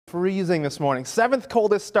Freezing this morning. 7th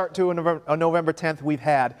coldest start to a November 10th we've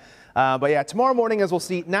had. But yeah, tomorrow morning, as we'll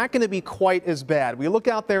see, not going to be quite as bad. We look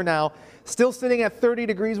out there now, still sitting at 30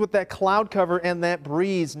 degrees with that cloud cover and that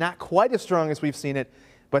breeze, not quite as strong as we've seen it,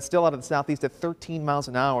 but still out of the southeast at 13 miles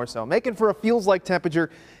an hour. So making for a feels-like temperature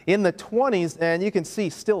in the 20s, and you can see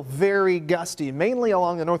still very gusty, mainly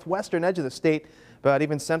along the northwestern edge of the state, but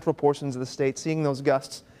even central portions of the state, seeing those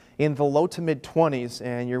gusts in the low to mid 20s,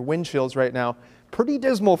 and your wind chills right now pretty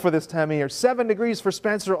dismal for this time of year. 7 degrees for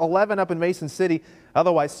Spencer, 11 up in Mason City.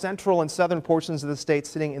 Otherwise, central and southern portions of the state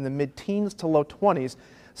sitting in the mid-teens to low 20s.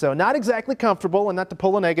 So not exactly comfortable, and not to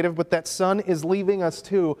pull a negative, but that sun is leaving us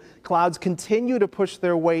too. Clouds continue to push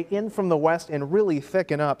their way in from the west and really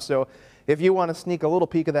thicken up. So if you want to sneak a little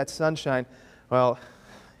peek of that sunshine, well,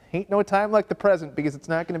 ain't no time like the present, because it's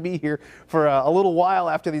not going to be here for a little while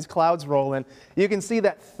after these clouds roll in. You can see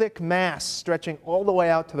that thick mass stretching all the way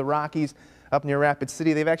out to the Rockies up near Rapid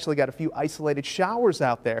City. They've actually got a few isolated showers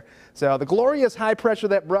out there. So the glorious high pressure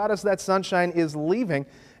that brought us that sunshine is leaving,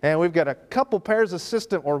 and we've got a couple pairs of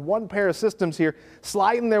systems, or one pair of systems here,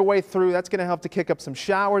 sliding their way through. That's going to help to kick up some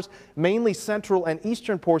showers, mainly central and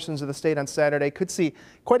eastern portions of the state on Saturday. Could see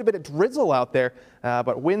quite a bit of drizzle out there,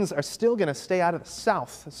 but winds are still going to stay out of the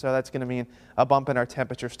south, so that's going to mean a bump in our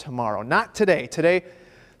temperatures tomorrow. Not today. Today,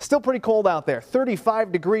 still pretty cold out there.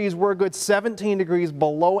 35 degrees. We're a good 17 degrees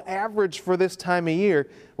below average for this time of year,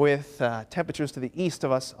 with temperatures to the east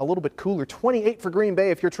of us a little bit cooler. 28 for Green Bay.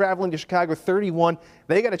 If you're traveling to Chicago, 31.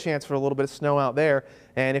 They got a chance for a little bit of snow out there.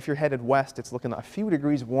 And if you're headed west, it's looking a few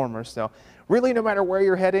degrees warmer. So really, no matter where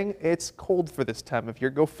you're heading, it's cold for this time of year.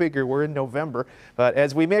 Go figure, we're in November. But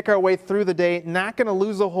as we make our way through the day, not going to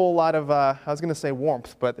lose a whole lot of, I was going to say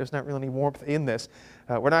warmth, but there's not really any warmth in this.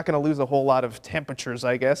 We're not going to lose a whole lot of temperatures,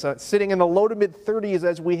 I guess. Sitting in the low to mid 30s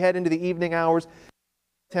as we head into the evening hours.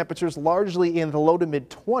 Temperatures largely in the low to mid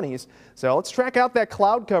 20s. So let's track out that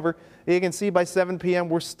cloud cover. You can see by 7 p.m.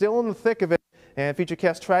 we're still in the thick of it. And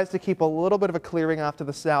Videocast tries to keep a little bit of a clearing off to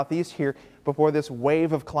the southeast here before this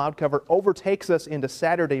wave of cloud cover overtakes us into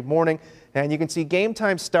Saturday morning. And you can see game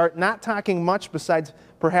time start, not talking much besides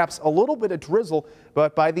perhaps a little bit of drizzle,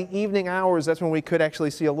 but by the evening hours, that's when we could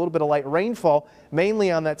actually see a little bit of light rainfall,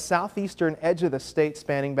 mainly on that southeastern edge of the state,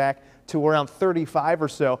 spanning back to around 35 or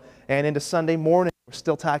so. And into Sunday morning, we're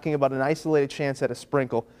still talking about an isolated chance at a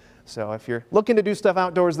sprinkle. So if you're looking to do stuff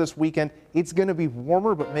outdoors this weekend, it's going to be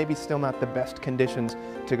warmer, but maybe still not the best conditions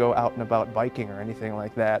to go out and about biking or anything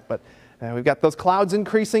like that. But we've got those clouds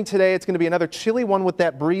increasing today. It's going to be another chilly one with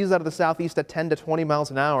that breeze out of the southeast at 10 to 20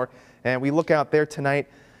 miles an hour. And we look out there tonight,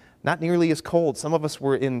 not nearly as cold. Some of us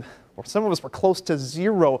were close to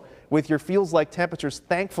zero with your feels-like temperatures.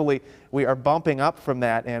 Thankfully, we are bumping up from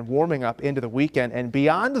that and warming up into the weekend and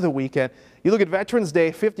beyond the weekend. You look at Veterans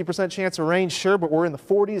Day, 50% chance of rain, sure, but we're in the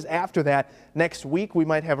 40s after that. Next week, we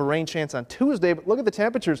might have a rain chance on Tuesday, but look at the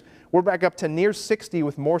temperatures. We're back up to near 60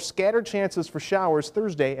 with more scattered chances for showers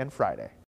Thursday and Friday.